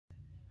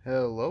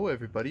Hello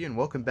everybody and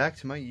welcome back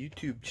to my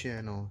YouTube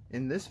channel.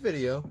 In this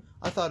video,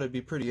 I thought it'd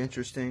be pretty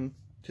interesting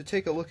to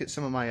take a look at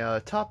some of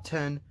my top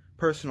 10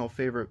 personal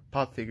favorite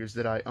pop figures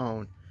that I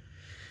own.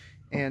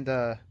 And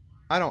I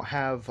don't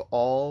have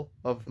all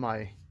of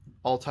my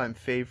all-time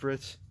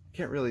favorites.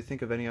 Can't really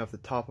think of any off the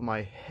top of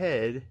my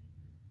head.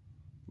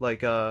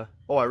 Like, I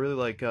really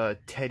like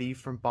Teddy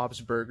from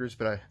Bob's Burgers,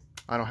 but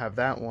I don't have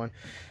that one.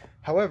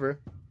 However,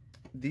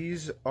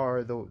 these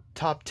are the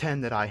top 10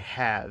 that I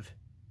have.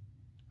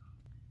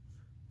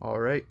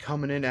 Alright,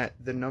 coming in at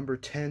the number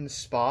 10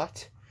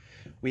 spot,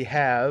 we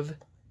have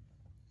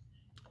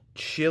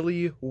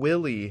Chili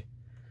Willy.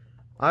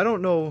 I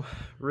don't know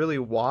really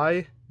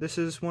why this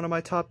is one of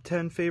my top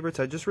 10 favorites.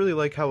 I just really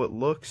like how it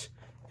looks.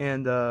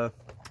 And, yeah,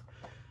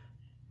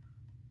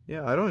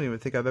 I don't even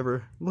think I've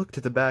ever looked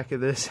at the back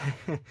of this.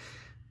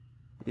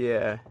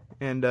 Yeah,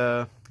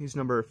 and he's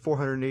number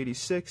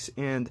 486.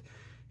 And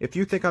if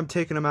you think I'm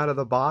taking him out of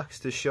the box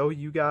to show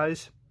you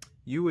guys,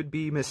 you would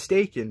be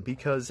mistaken,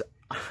 because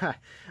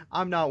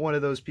I'm not one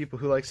of those people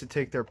who likes to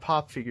take their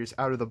pop figures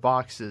out of the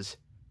boxes.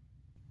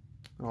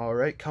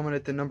 Alright, coming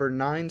at the number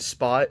 9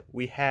 spot,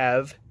 we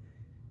have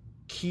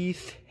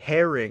Keith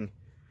Haring.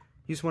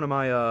 He's one of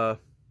my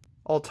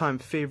all-time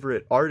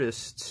favorite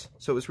artists,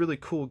 so it was really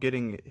cool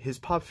getting his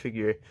pop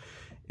figure.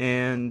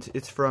 And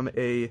it's from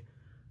a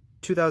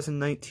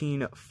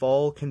 2019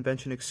 fall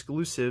convention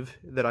exclusive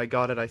that I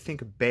got at, I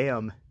think,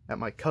 BAM at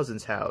my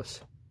cousin's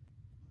house.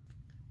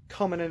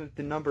 Coming in at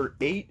the number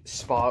 8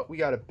 spot, we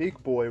got a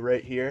big boy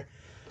right here.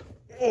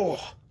 Oh,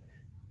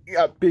 you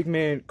got Big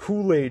Man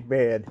Kool-Aid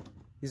Man.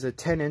 He's a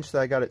 10-inch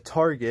that I got at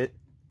Target.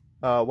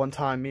 One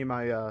time, me and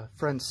my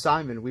friend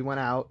Simon, we went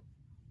out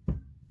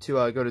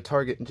to go to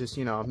Target and just,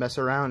 you know, mess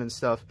around and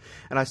stuff.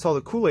 And I saw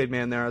the Kool-Aid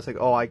Man there. I was like,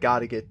 oh, I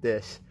gotta get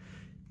this.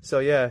 So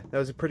yeah, that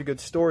was a pretty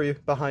good story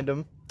behind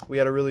him. We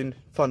had a really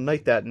fun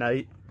night that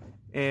night.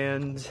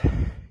 And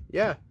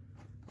yeah.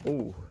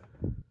 Oh,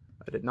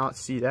 I did not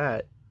see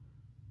that.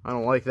 I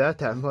don't like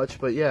that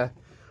much, but yeah.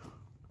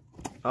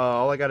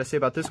 All I gotta say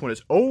about this one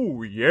is,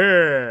 oh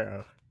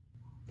yeah!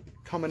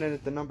 Coming in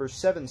at the number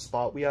 7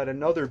 spot, we had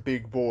another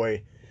big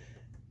boy.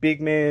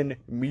 Big Man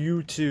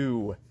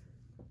Mewtwo.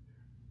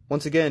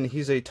 Once again,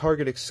 he's a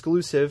Target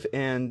exclusive,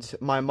 and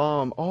my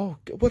mom... Oh,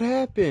 what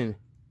happened?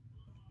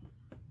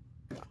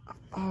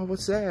 Oh,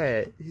 what's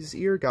that? His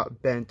ear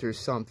got bent or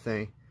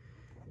something.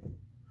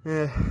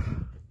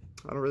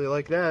 I don't really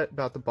like that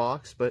about the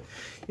box, but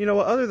you know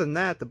what, other than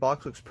that, the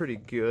box looks pretty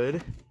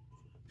good.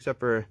 Except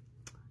for,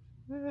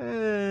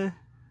 yeah,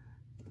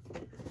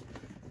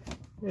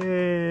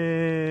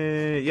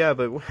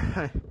 but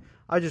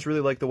I just really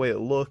like the way it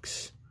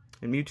looks.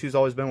 And Mewtwo's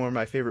always been one of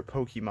my favorite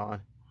Pokemon.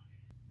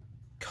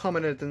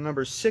 Coming at the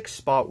number 6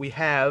 spot, we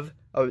have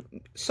a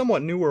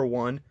somewhat newer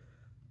one,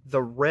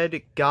 the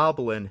Red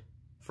Goblin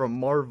from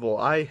Marvel.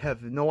 I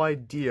have no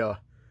idea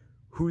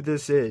who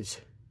this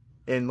is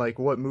and like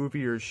what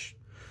movie or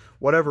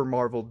whatever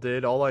Marvel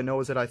did. All I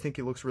know is that I think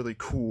it looks really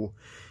cool.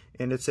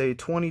 And it's a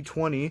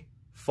 2020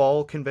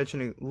 Fall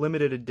Convention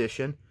Limited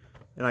Edition.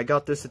 And I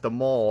got this at the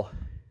mall.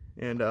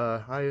 And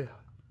I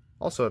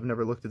also have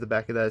never looked at the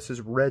back of that. It says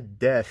Red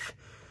Death.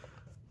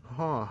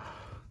 Huh.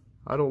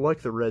 I don't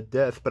like the Red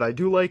Death, but I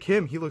do like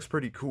him. He looks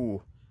pretty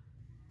cool.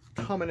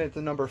 Coming at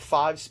the number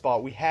 5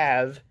 spot, we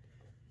have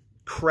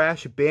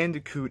Crash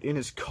Bandicoot in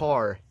his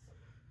car.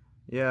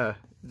 Yeah.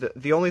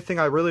 The only thing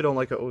I really don't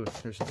like... Oh,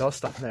 there's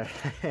dust on there.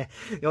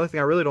 The only thing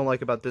I really don't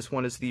like about this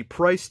one is the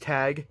price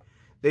tag.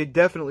 They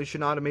definitely should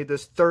not have made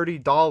this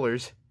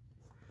 $30.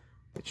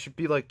 It should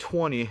be like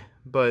 $20,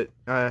 but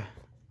I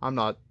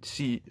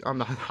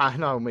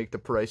don't make the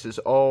prices.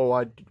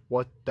 Oh,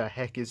 what the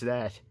heck is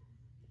that?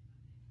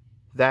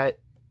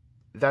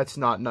 That's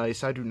not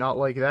nice. I do not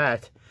like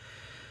that.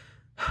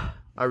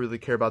 I really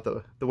care about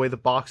the way the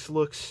box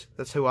looks.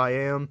 That's who I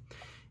am.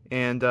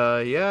 And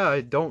yeah,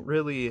 I don't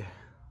really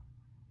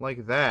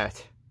like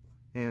that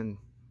and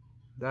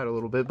that a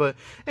little bit, but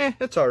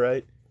it's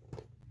alright.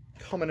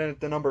 Coming in at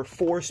the number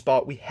 4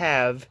 spot, we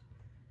have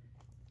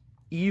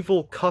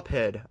Evil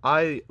Cuphead.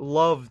 I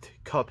loved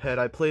Cuphead.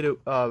 I played it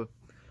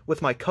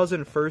with my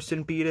cousin first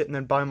and beat it, and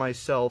then by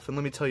myself. And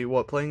let me tell you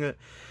what, playing it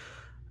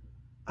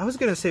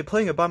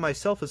by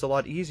myself is a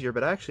lot easier,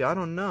 but actually I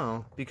don't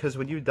know, because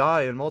when you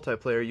die in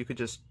multiplayer, you could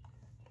just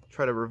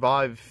try to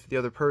revive the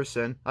other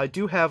person. I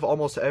do have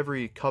almost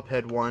every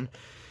Cuphead one.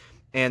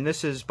 And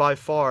this is by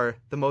far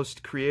the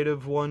most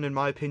creative one, in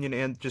my opinion,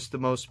 and just the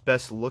most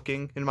best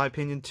looking, in my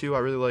opinion, too. I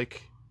really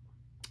like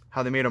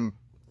how they made him,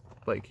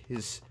 like,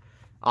 his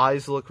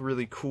eyes look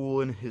really cool,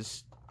 and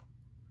his,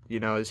 you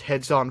know, his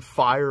head's on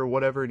fire or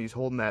whatever, and he's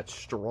holding that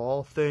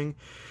straw thing.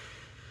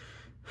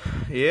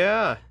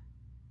 Yeah.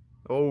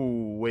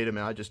 Oh, wait a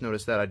minute, I just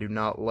noticed that. I do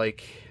not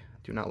like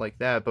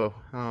that, but,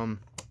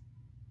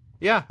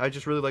 yeah, I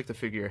just really like the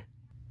figure.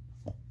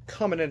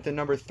 Coming in at the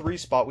number 3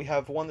 spot, we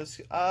have one that's,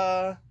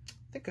 I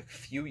think a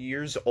few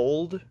years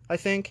old, I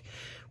think.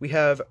 We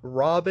have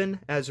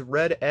Robin as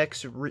Red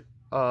X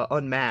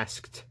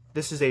Unmasked.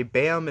 This is a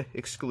BAM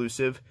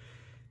exclusive,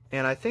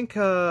 and I think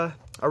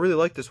I really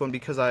like this one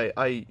because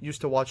I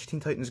used to watch Teen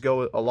Titans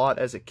Go a lot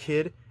as a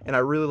kid, and I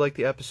really like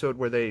the episode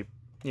where they,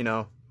 you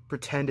know,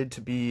 pretended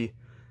to be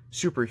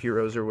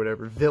superheroes or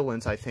whatever.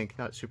 Villains, I think,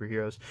 not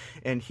superheroes.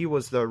 And he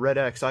was the Red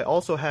X. I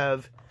also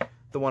have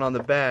the one on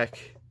the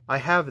back. I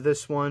have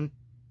this one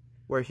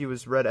where he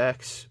was Red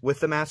X with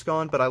the mask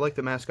on, but I like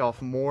the mask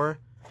off more.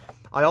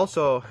 I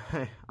also,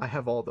 I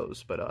have all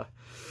those, but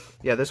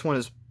yeah, this one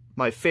is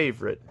my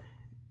favorite.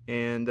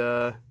 And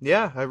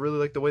yeah, I really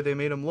like the way they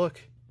made him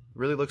look.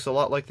 Really looks a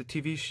lot like the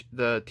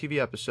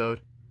TV episode.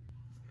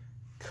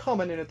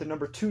 Coming in at the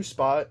number 2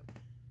 spot,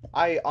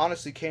 I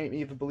honestly can't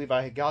even believe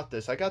I had got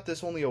this. I got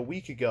this only a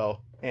week ago,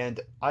 and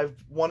I've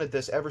wanted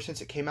this ever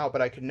since it came out,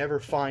 but I could never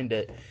find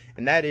it.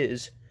 And that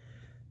is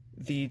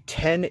the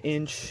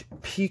 10-inch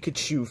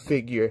Pikachu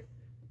figure.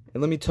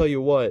 And let me tell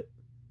you what,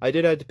 I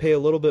did have to pay a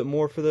little bit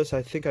more for this.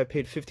 I think I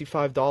paid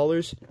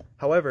 $55.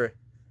 However,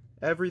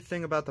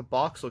 everything about the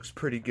box looks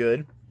pretty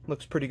good.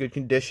 Looks pretty good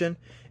condition.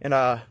 And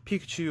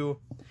Pikachu,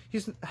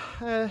 he's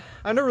I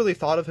never really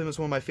thought of him as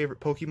one of my favorite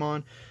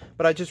Pokemon,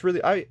 but I just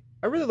really I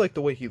really like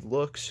the way he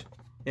looks,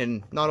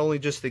 and not only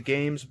just the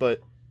games,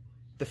 but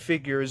the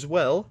figure as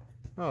well.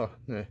 Oh,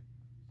 not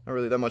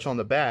really that much on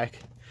the back,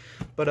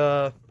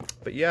 but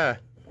yeah,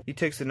 he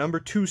takes the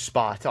number 2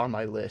 spot on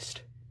my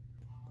list.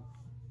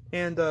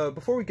 And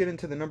before we get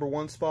into the number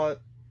 1 spot,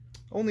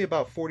 only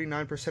about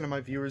 49% of my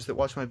viewers that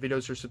watch my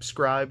videos are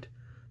subscribed.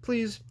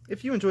 Please,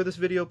 if you enjoy this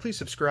video, please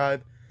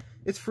subscribe.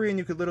 It's free and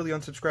you could literally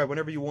unsubscribe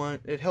whenever you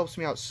want. It helps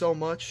me out so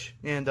much.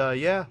 And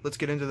yeah, let's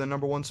get into the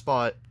number 1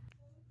 spot.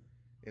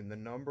 In the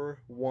number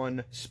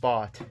 1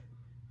 spot,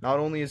 not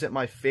only is it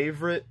my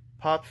favorite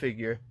pop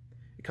figure,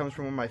 it comes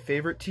from one of my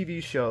favorite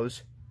TV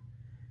shows,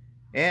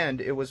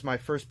 and it was my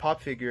first pop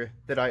figure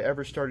that I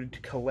ever started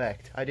to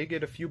collect. I did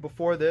get a few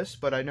before this,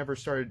 but I never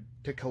started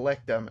to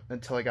collect them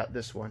until I got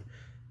this one.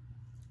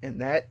 And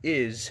that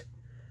is,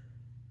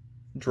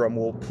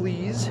 drumroll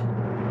please,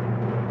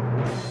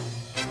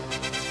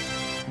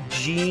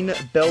 Gene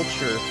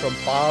Belcher from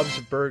Bob's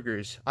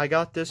Burgers. I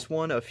got this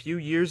one a few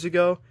years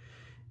ago,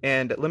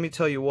 and let me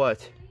tell you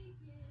what,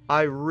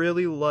 I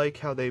really like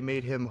how they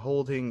made him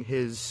holding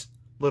his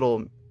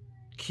little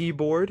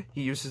keyboard.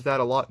 He uses that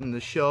a lot in the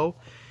show,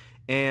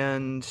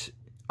 and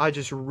I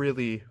just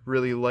really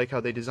like how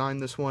they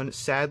designed this one.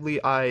 Sadly,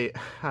 I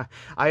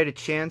had a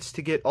chance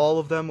to get all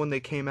of them when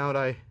they came out.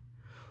 I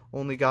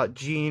only got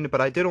Gene,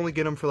 but I did only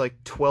get him for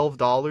like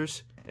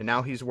 $12, and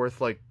now he's worth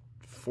like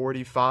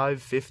 $45,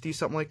 $50,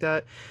 something like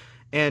that.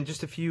 And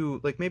just a few,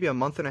 like maybe a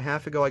month and a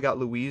half ago, I got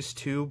Louise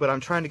too, but I'm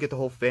trying to get the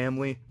whole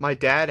family. My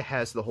dad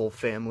has the whole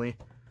family.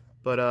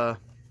 But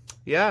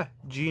yeah,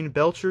 Gene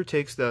Belcher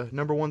takes the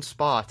number 1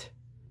 spot.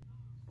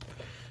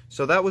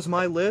 So that was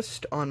my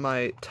list on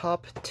my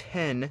top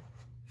 10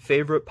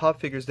 favorite pop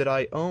figures that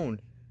I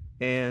own.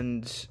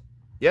 And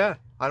yeah,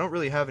 I don't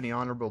really have any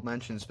honorable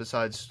mentions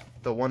besides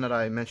the one that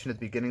I mentioned at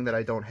the beginning that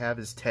I don't have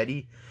is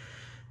Teddy.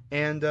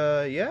 And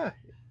yeah,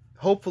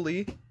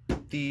 hopefully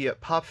the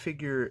pop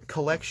figure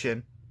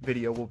collection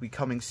video will be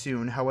coming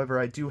soon. However,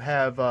 I do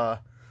have I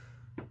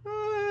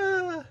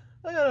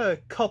got a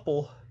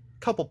couple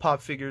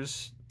pop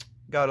figures.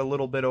 Got a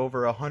little bit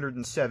over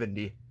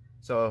 170.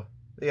 So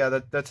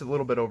yeah, that's a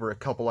little bit over a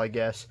couple, I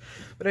guess.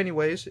 But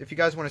anyways, if you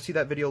guys want to see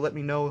that video, let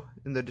me know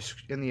in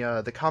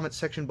the comment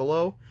section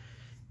below.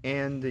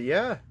 And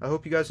yeah, I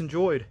hope you guys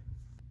enjoyed.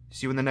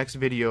 See you in the next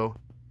video.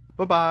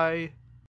 Bye bye.